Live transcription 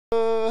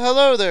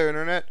Hello there,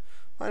 Internet.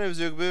 My name is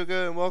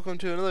Ogaaboga, and welcome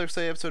to another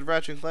exciting episode of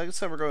Ratchet Clank. This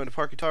time we're going to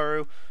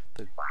Pokitaru,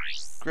 the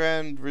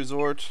Grand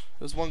Resort.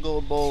 There's 1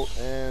 gold bolt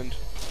and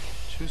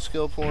 2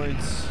 skill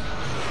points.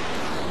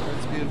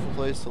 It's a beautiful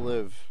place to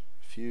live,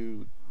 if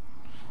you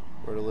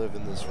were to live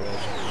in this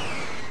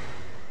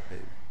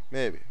Ratchet.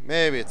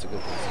 Maybe it's a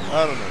good place.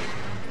 I don't know.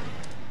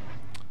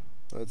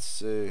 Let's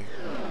see.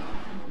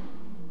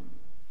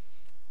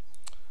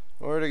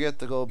 In order to get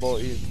the gold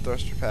bolt, you need the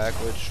thruster pack,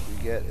 which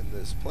we get in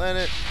this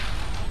planet.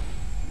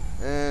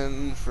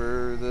 And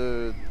for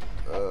the,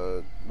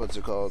 what's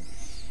it called?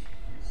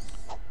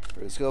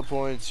 For the skill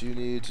points, you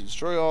need to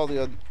destroy all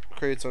the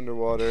crates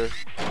underwater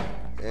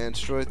and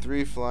destroy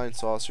 3 flying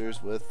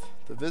saucers with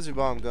the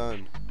Bregermann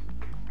gun.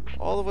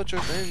 All of which are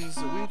things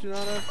that we do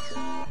not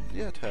have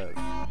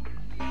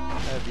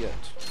yet.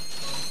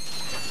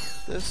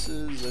 This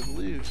is, I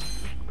believe,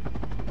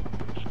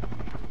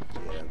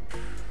 yeah,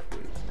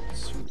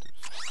 sewers.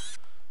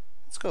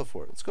 Let's go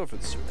for it. Let's go for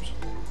the sewers.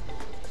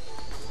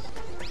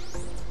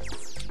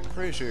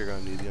 Pretty sure you're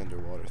gonna need the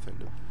underwater thing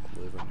to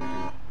live under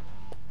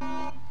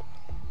here.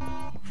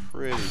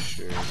 Pretty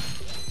sure.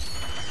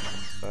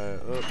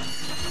 Oh.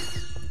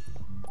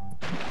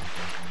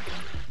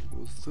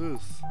 What's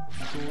this?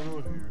 What's going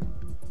on here?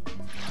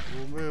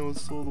 Oh man,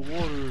 what's all the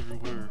water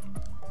everywhere?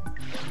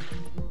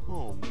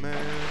 Oh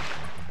man.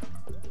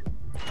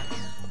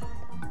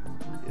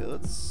 Yeah,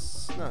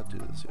 let's not do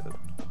this yet.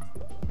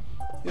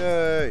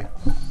 Yay!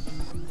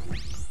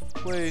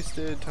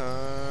 Wasted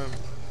time.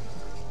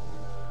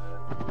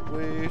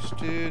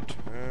 Wasted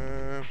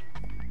time.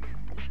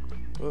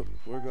 Oh,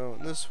 we're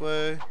going this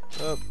way.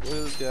 Oh, look at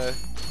this guy.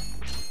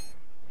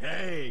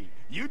 Hey,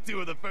 you two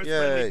are the first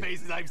friendly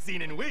faces I've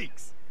seen in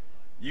weeks.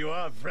 You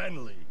are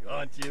friendly,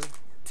 aren't you?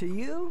 To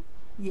you,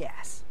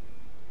 yes.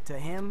 To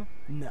him,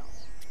 no.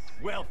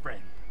 Well,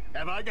 friend,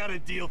 have I got a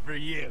deal for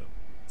you?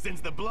 Since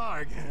the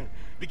Blarg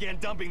began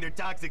dumping their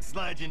toxic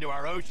sludge into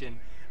our ocean,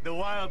 the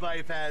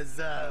wildlife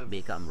has,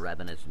 become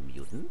ravenous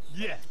mutants?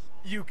 Yeah,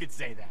 you could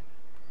say that.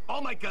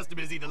 All my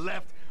customers either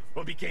left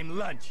or became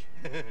lunch.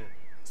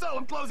 So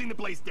I'm closing the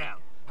place down.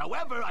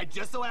 However, I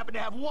just so happen to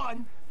have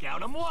one,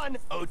 count 'em one,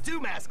 O2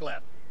 mask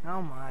left.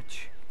 How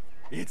much?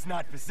 It's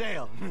not for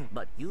sale.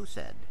 But you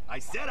said... I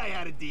said I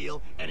had a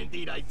deal, and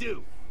indeed I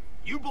do.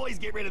 You boys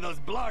get rid of those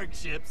Blarg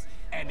ships,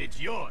 and it's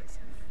yours.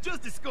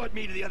 Just escort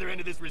me to the other end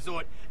of this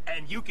resort,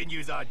 and you can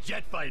use our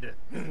jet fighter.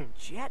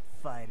 Jet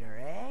fighter,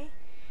 eh?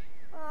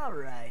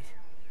 Alright.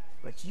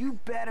 But you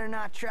better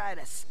not try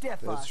to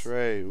stiff us. That's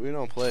right. We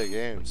don't play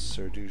games,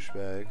 sir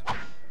douchebag.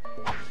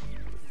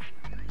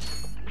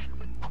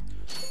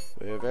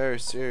 We are very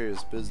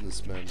serious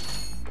businessmen.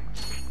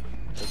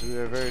 As we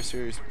are very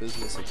serious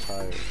business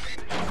attire.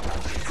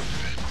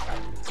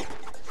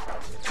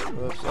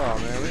 Oops. Oh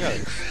man, we got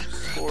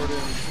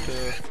escorting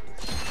stuff.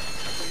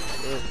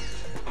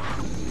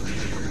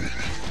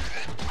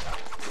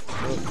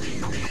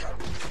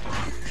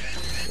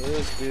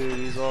 This dude,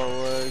 he's all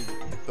like,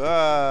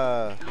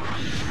 bah!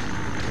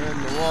 In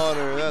the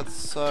water, that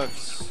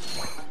sucks.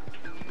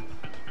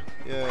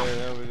 Yeah,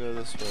 now we go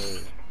this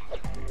way.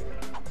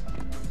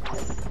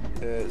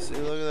 Okay, see,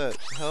 look at that.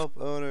 Help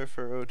owner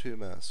for O2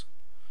 mask.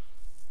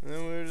 And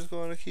then we're just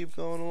going to keep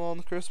going along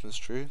the Christmas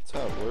tree. That's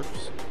how it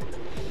works.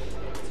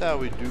 That's how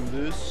we do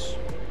this.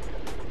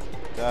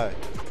 Die.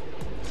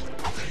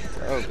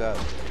 Oh god.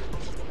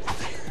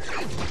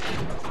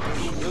 I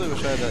really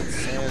wish I had that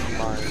sand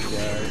mine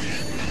guy.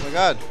 Oh my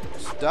god.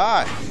 Just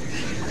die.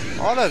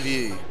 All of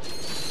ye.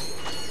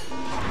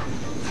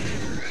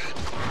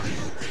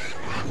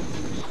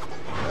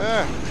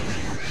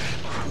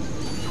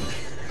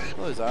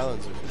 All these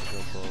islands are gonna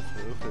jump off.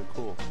 Okay,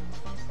 cool.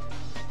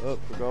 Oh,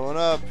 we're going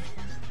up.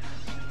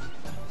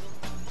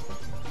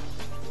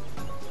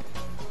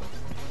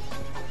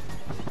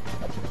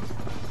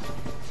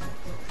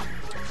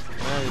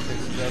 Now he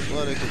thinks he's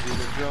athletic because he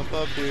can jump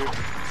up here.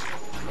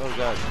 Oh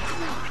god.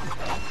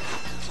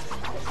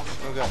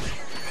 Oh god.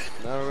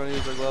 Now we're gonna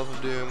use our Glove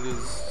of Doom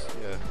because,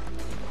 yeah.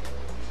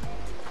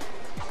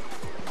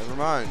 Never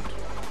mind.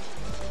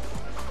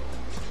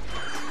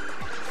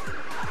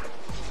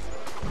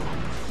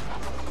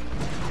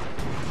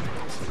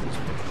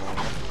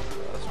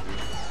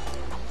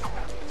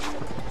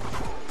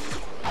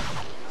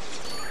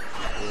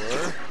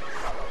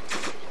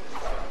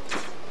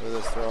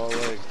 They're all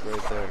like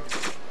right there.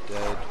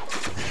 Dead.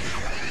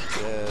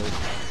 Dead.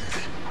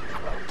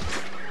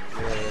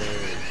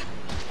 Dead.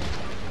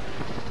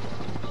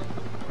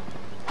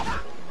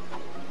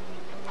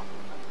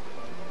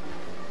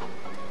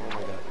 Oh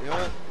my god. You know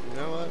what? You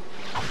know what?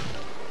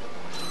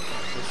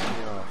 Pissing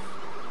me off.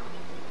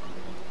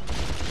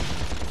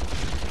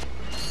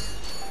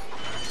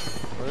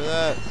 Look at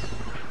that.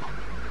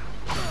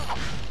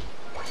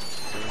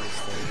 Bring this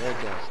thing right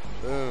down.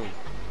 Boom.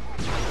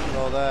 Look at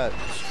all that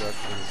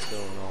destruction that's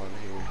going on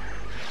here.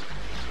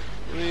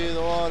 Look,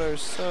 the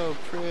water's so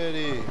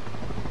pretty.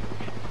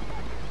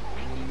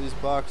 And these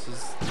boxes,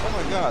 oh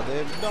my god, they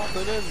have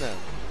nothing in them.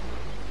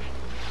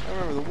 I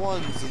remember the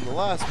ones in the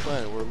last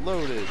planet were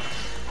loaded.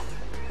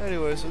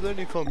 Anyway, so then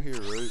you come here,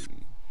 right?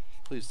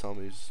 Please tell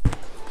me he's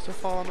still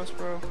following us,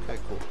 bro. Okay,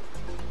 cool.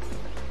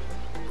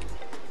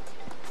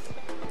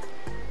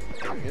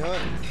 You know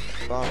what?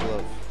 Bomb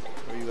glove.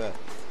 Where you at?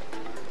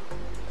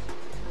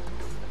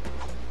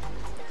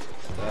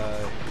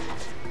 Die.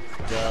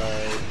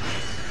 Die.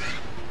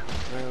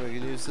 Man, we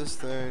can use this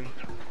thing.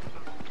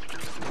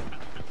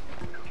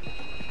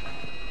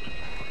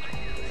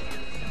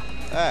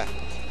 Ah!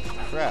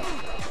 Crap. I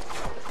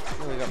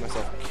really got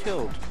myself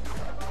killed.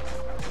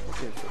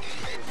 Okay.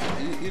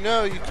 You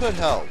know, you could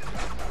help.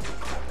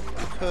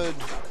 You could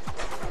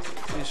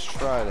at least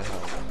try to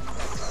help.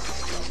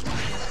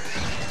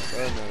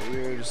 Oh no,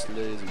 you're just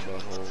lazy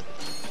butthole.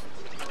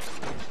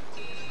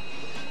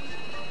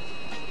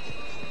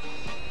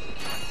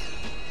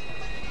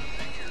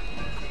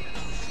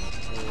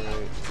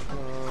 Alright,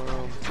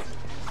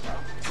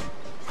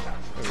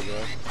 there we go.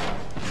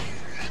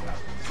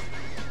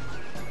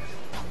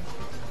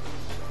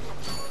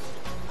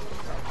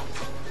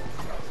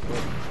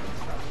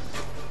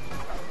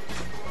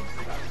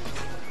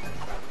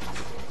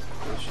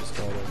 Let's just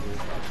got over.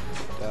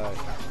 Die.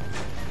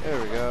 There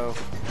we go.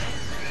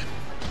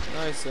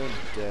 Nice and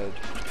dead.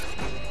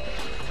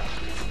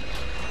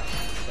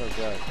 Oh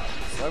god.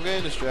 Stop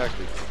getting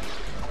distracted.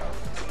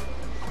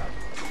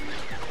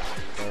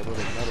 That little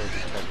metal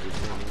detector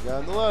thing we got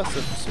in the last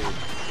episode.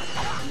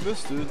 If you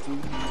missed it,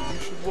 then you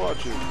should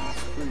watch it.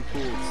 It's pretty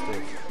cool and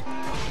stuff.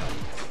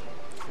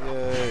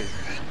 Yay.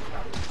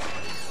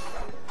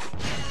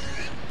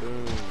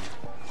 Boom.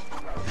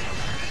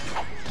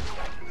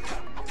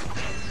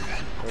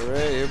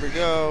 Alright, here we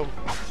go.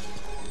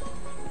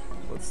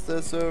 What's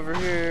this over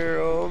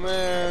here? Oh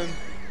man.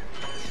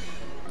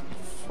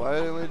 Why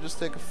didn't we just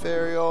take a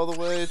ferry all the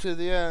way to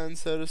the end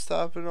instead of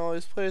stopping in all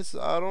these places?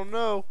 I don't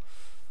know.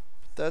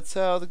 But that's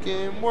how the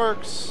game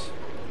works.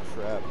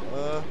 Crap.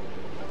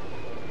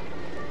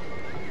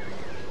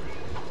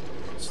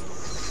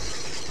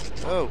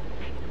 Oh.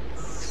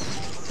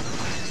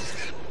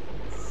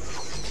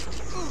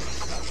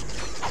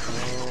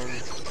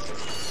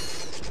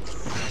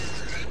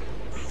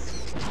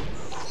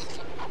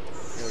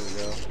 There we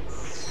go.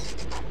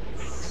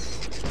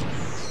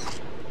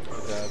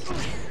 Oh god.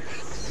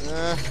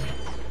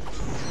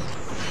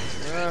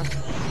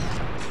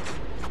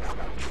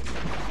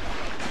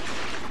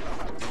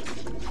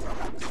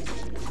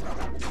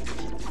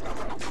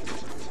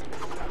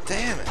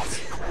 Damn it!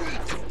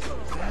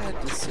 Bad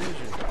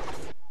decision.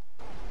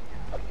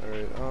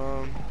 Alright,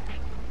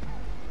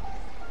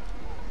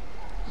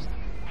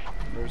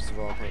 first of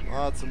all, put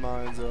lots of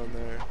mines on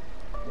there.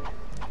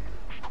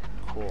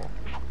 Cool.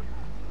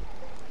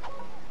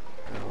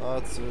 And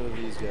lots of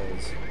these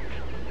guys.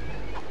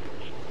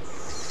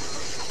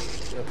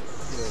 Yep,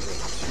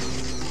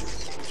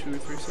 two or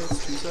three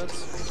sets? 2 sets?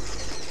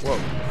 Whoa.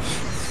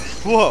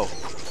 Whoa!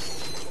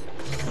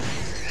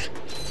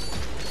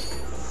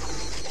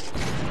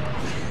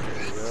 There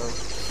we go.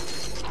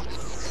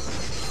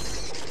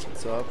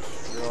 What's up?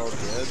 You're all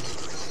dead.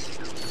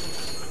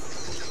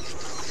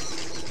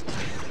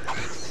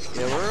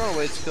 Yeah, we're gonna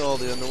wait to kill all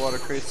the underwater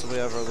crates so we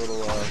have our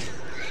little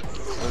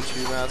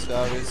O2 mask,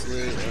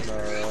 obviously, and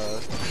our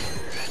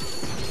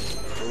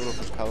the little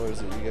propellers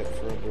that you get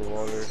for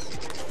underwater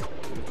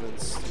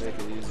movements to make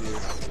it easier.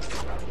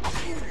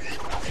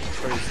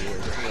 Crazy,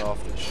 get me off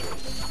this shit.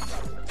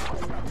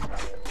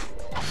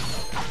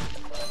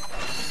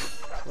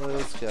 Well,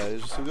 this guy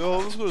just like, oh,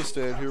 I'm just gonna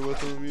stand here with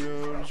him, you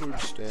know, just sort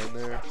of stand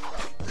there.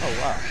 Oh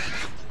wow,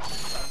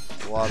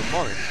 a lot of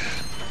money.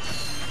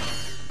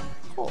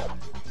 Cool,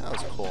 that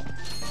was cool.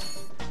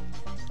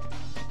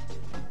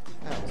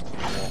 That was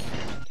cool.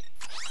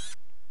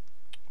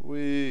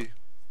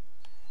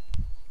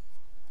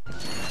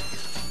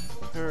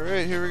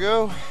 Alright, here we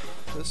go.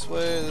 This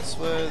way, this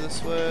way,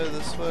 this way,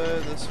 this way,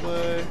 this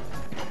way.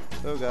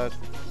 Oh god.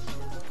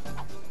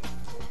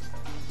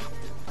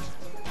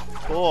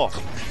 Cool.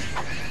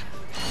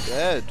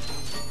 Dead.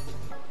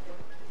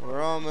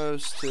 We're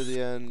almost to the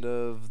end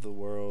of the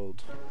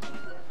world.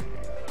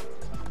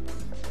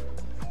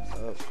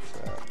 Oh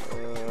crap.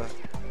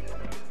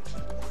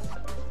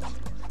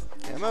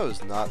 Ammo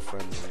is not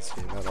friendly in this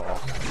game at all.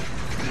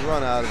 You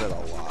run out of it a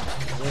lot.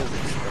 It is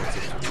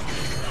expensive to use.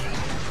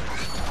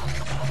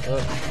 So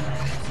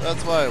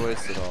that's why I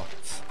wasted all.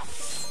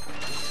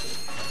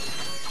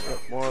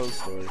 Moral of the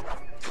story.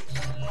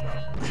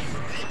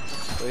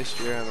 Waste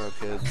your ammo,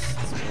 kids.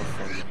 It's more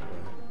fun to play.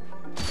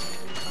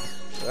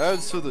 It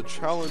adds to the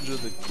challenge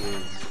of the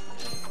game.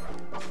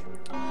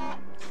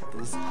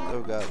 This,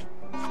 oh god.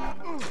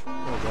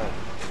 Oh god.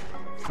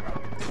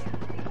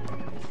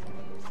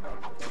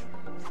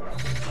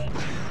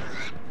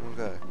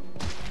 Okay.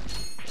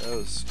 That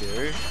was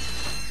scary.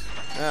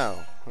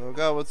 Now. Oh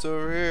god, what's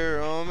over here?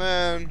 Oh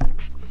man.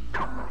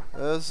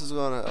 This is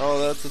gonna... Oh,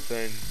 that's a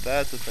thing.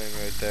 That's a thing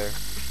right there.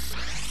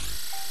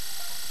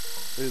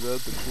 Hey,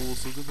 that's the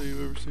coolest looking thing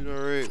you've ever seen.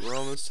 Alright, we're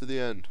almost to the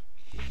end.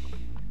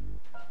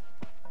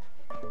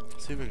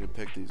 Let's see if I can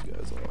pick these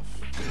guys off.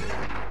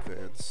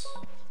 Advance.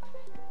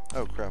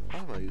 Oh crap, why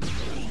am I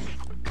using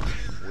that?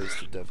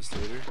 Wasted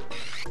Devastator.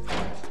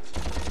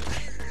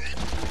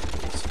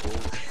 That's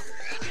cool.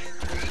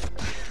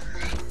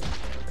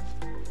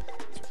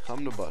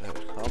 to Butthead.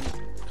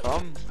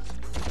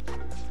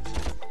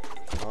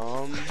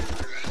 Come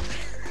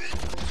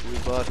to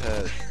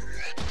Butthead.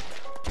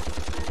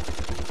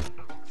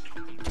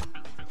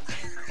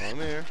 Come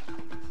here.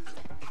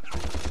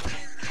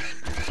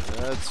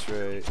 That's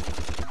right.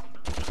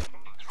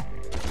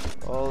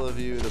 All of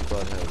you to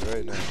Butthead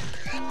right now.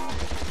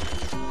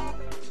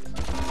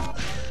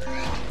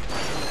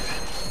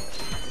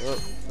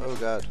 Oh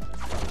god.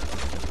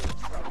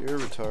 You're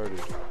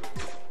retarded.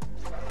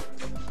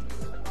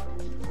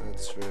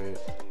 That's right.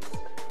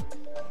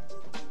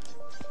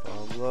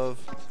 Bomb love.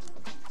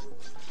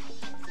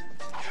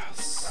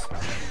 Yes.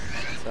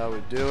 That's how we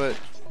do it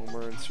when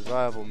we're in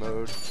survival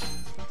mode.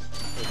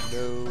 But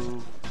no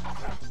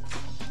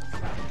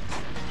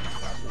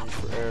room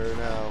for error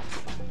now.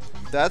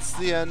 That's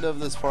the end of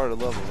this part of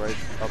the level, right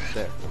up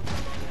there.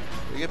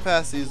 We get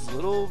past these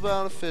little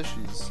amount of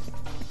fishies.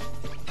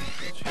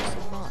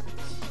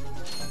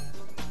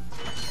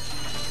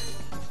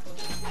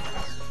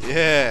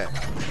 Yeah!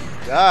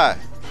 Die!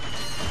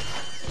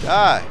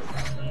 Die!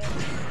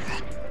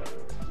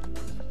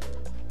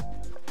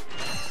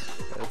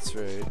 That's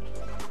right.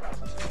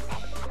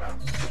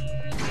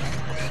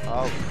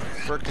 I'll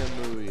frickin'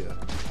 moo ya.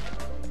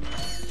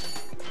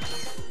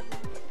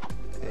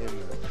 Amen.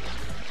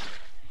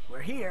 We're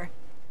here.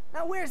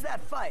 Now where's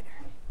that fighter?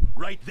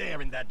 Right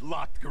there in that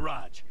locked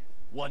garage.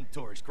 One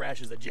tourist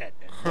crashes a jet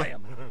and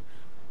wham!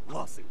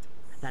 Lawsuit.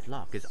 That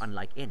lock is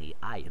unlike any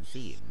I have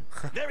seen.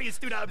 Very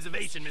astute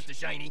observation, Mr.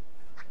 Shiny.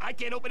 I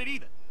can't open it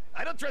either.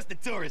 I don't trust the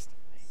tourist,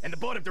 and the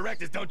board of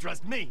directors don't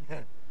trust me.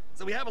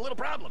 So we have a little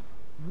problem.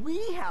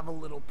 We have a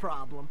little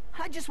problem.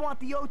 I just want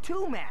the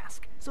O2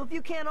 mask. So if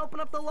you can't open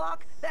up the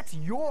lock, that's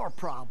your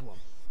problem.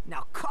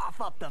 Now cough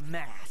up the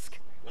mask.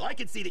 Well, I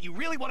can see that you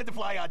really wanted to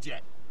fly our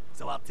jet.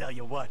 So I'll tell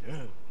you what.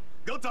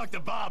 Go talk to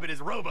Bob at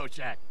his Robo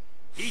Shack.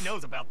 He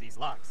knows about these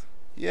locks.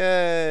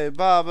 Yay!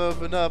 Bob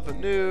opened up a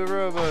new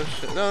robo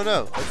shit.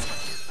 No.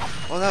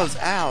 Oh, that was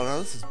Al. No,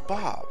 this is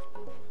Bob.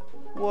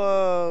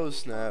 Whoa,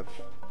 snap.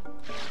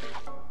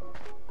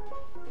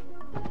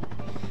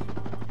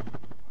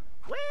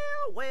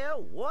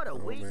 Well, what a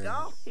week man.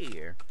 off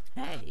here.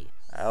 Hey,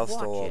 Al watch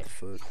stole all it. the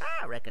food.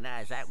 I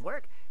recognize that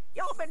work.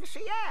 Y'all been to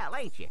see Al,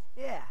 ain't you?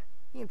 Yeah,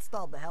 he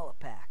installed the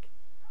helipack.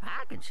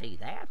 I can see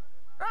that.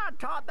 I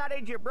taught that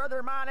idiot brother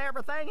of mine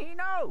everything he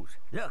knows.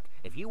 Look,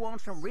 if you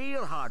want some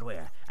real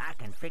hardware, I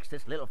can fix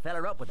this little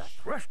feller up with a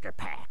thruster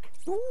pack.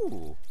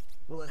 Ooh.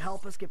 Will it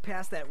help us get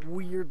past that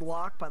weird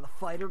lock by the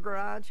fighter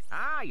garage?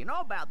 Ah, you know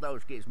about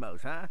those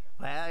gizmos, huh?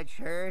 Well, it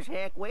sure as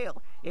heck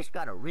will. It's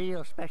got a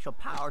real special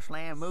power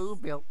slam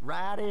move built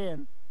right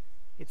in.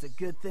 It's a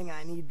good thing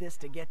I need this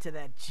to get to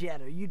that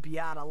jet, or you'd be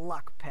out of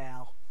luck,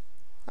 pal.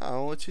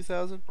 Oh, only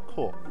 2,000?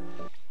 Cool.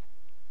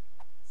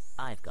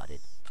 I've got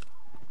it.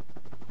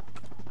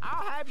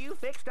 I'll have you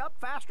fixed up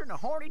faster than a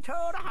horny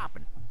toad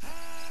a-hopping.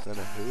 Then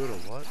a who and a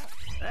what?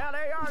 Well,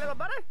 there you are, little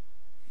buddy.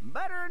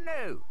 Better than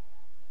new.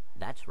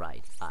 That's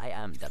right. I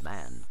am the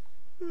man.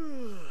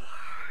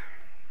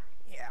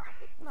 Yeah,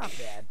 not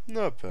bad.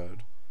 Not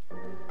bad.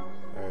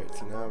 Alright,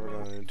 so now we're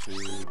going to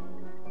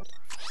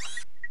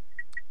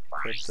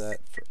clip that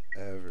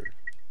forever.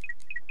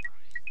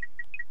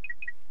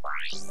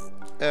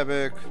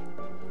 Epic!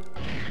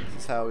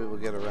 This is how we will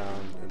get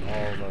around in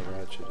all of our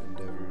Ratchet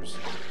endeavors.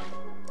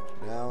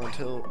 Now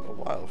until a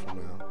while from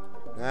now.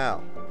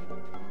 Now,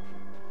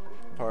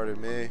 pardon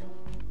me.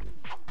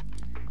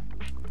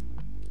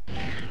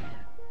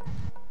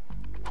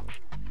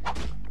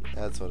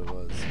 That's what it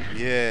was.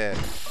 Yeah.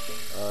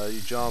 You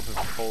jump and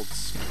hold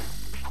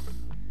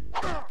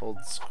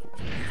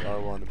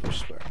R1 to push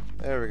square.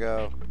 There we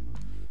go.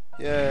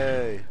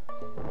 Yay.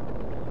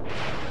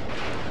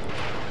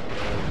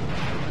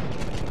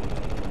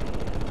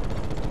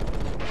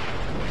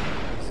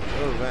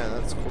 Oh man,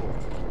 that's cool.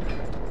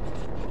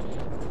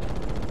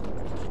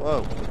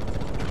 Whoa.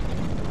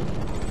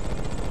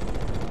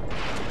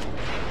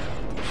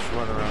 Just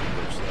run around and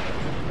push that.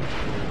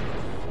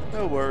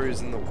 No worries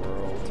in the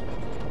world.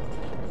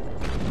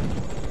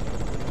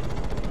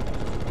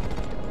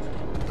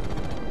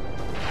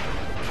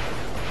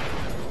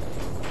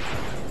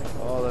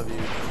 All of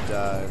you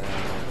die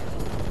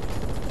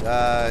now.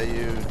 Die,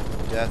 you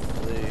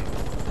deathly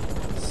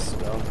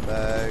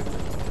scumbag.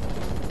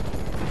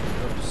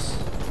 Oops.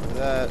 Look at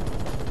that.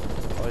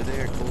 Oh, you think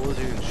you're cool as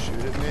you can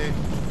shoot at me?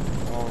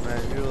 Oh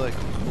man, you're like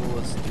the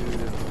coolest dude in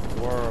the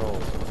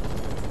world.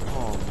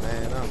 Oh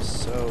man, I'm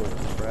so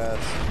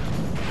impressed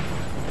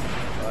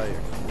by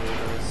your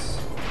coolness.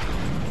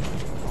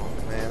 Oh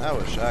man, I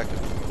wish I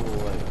could be cool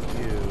like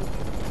you.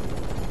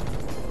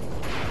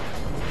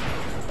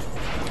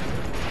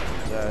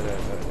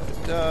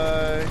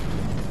 Die.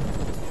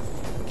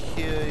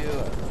 Kill you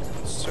out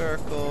of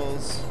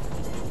circles.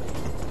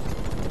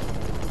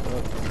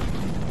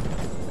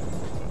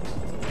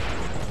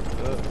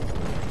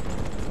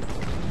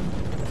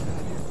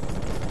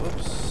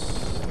 Whoops.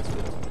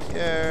 We don't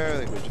care. I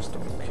think we just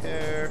don't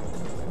care.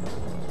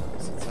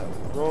 That's how we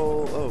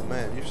roll. Oh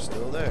man, you're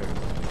still there.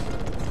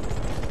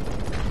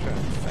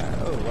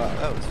 Oh wow,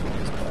 that was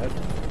bad.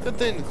 Good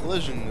thing the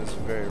collision is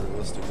very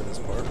realistic in this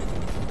part.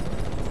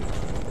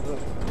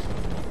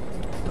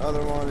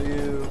 Another one of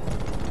you.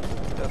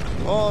 Yep,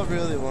 you all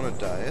really want to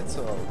die. It's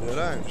all good,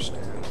 I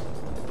understand.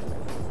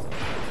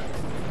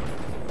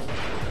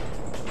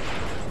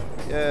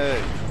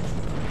 Yay.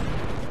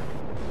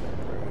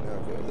 Alright, now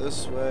go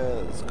this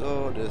way. Let's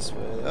go this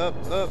way. Up,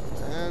 up,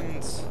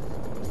 and this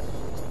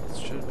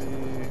should be.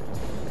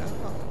 Yeah.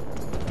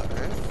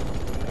 Alright.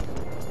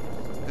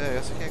 Okay, I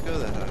guess I can't go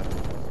that high.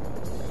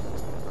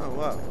 Oh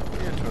wow,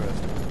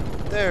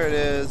 interesting. There it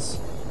is.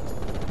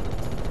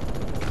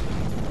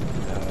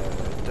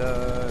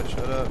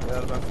 Shut up, get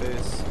out of my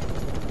face.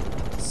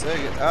 Say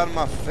get out of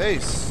my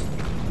face.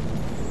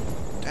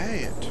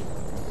 Dang it.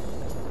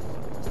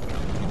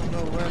 I don't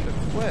know when to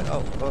quit.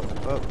 Oh,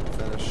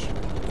 finish.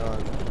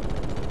 Done.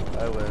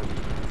 I win.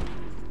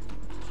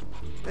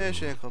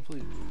 Mission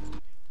complete.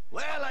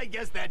 Well, I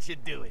guess that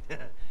should do it.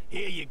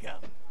 Here you go.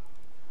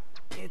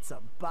 It's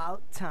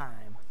about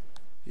time.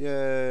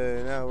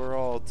 Yay, now we're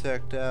all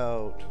teched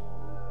out.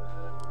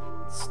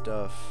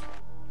 Stuff.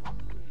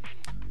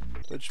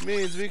 Which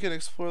means we can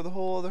explore the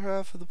whole other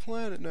half of the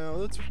planet now.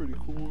 That's pretty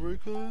cool,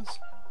 right guys?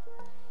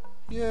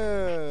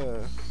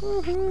 Yeah!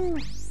 Woohoo!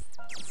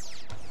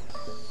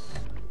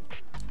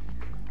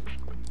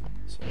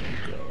 So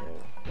go.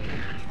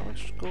 How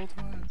much gold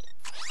do I have?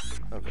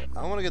 Okay,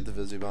 I want to get the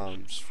Visi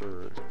Bombs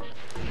for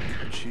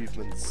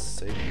achievement's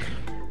sake.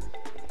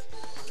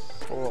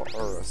 Or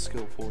a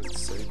skill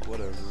point's sake,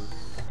 whatever.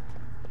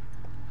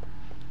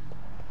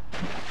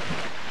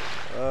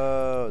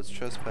 Oh, it's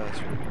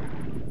trespasser.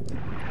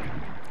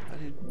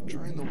 I need to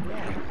drain the water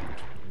out.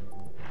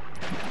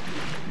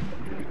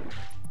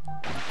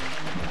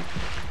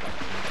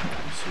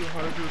 You see how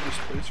I do this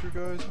displacer,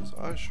 guys? Because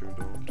I sure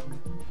don't.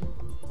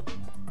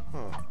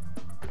 Huh.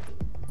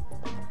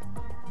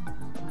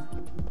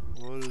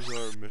 What is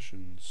our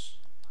missions?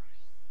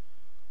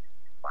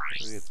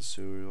 We get the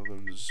sewers.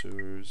 Welcome to the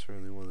sewers.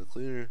 Apparently one of the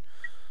cleaner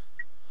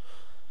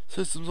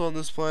systems on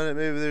this planet.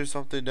 Maybe there's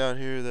something down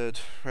here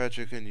that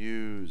Ratchet can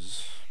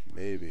use.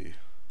 Maybe.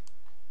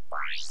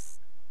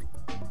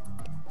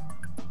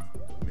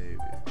 Maybe.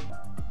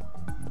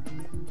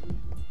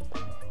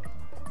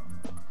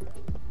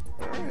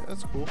 Alright,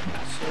 that's cool.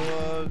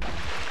 So,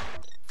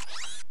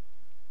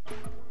 I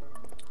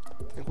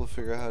think we'll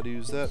figure out how to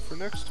use that for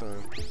next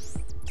time.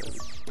 Then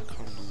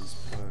come to this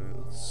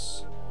planet.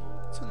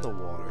 It's in the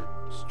water.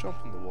 Let's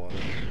jump in the water.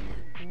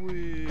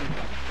 Whee!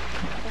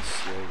 How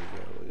slow we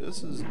go. This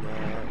is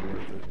not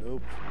worth it.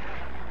 Nope.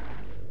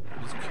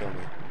 Just kill me.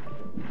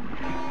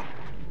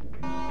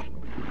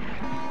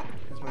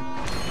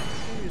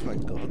 Use my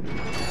gun.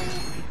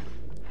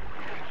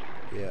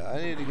 Yeah, I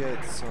need to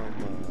get some,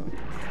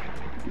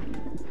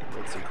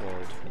 what's it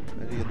called?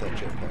 I need to get that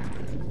jetpack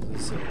thing.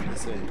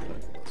 This ain't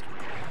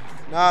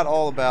not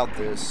all about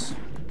this.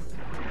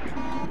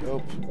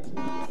 Nope.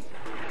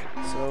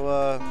 So,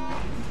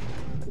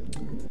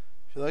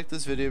 if you liked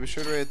this video, be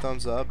sure to rate a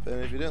thumbs up,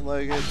 and if you didn't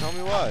like it, tell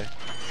me why.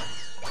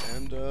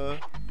 And,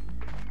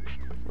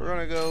 we're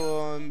gonna go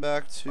on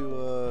back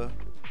to,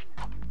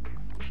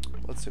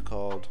 what's it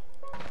called?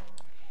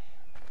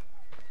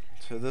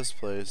 To this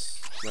place.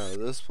 No,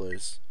 this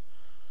place.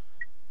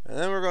 And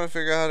then we're gonna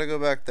figure out how to go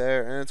back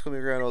there, and it's gonna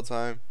be a grand old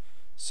time.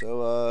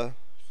 So,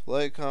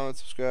 like, comment,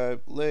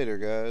 subscribe. Later,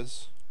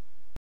 guys.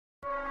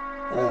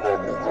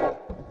 Ogaaboga.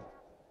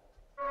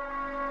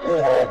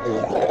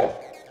 Ogaaboga.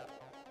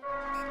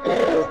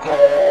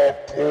 Ogaaboga.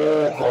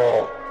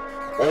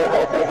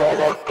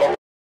 Ogaaboga.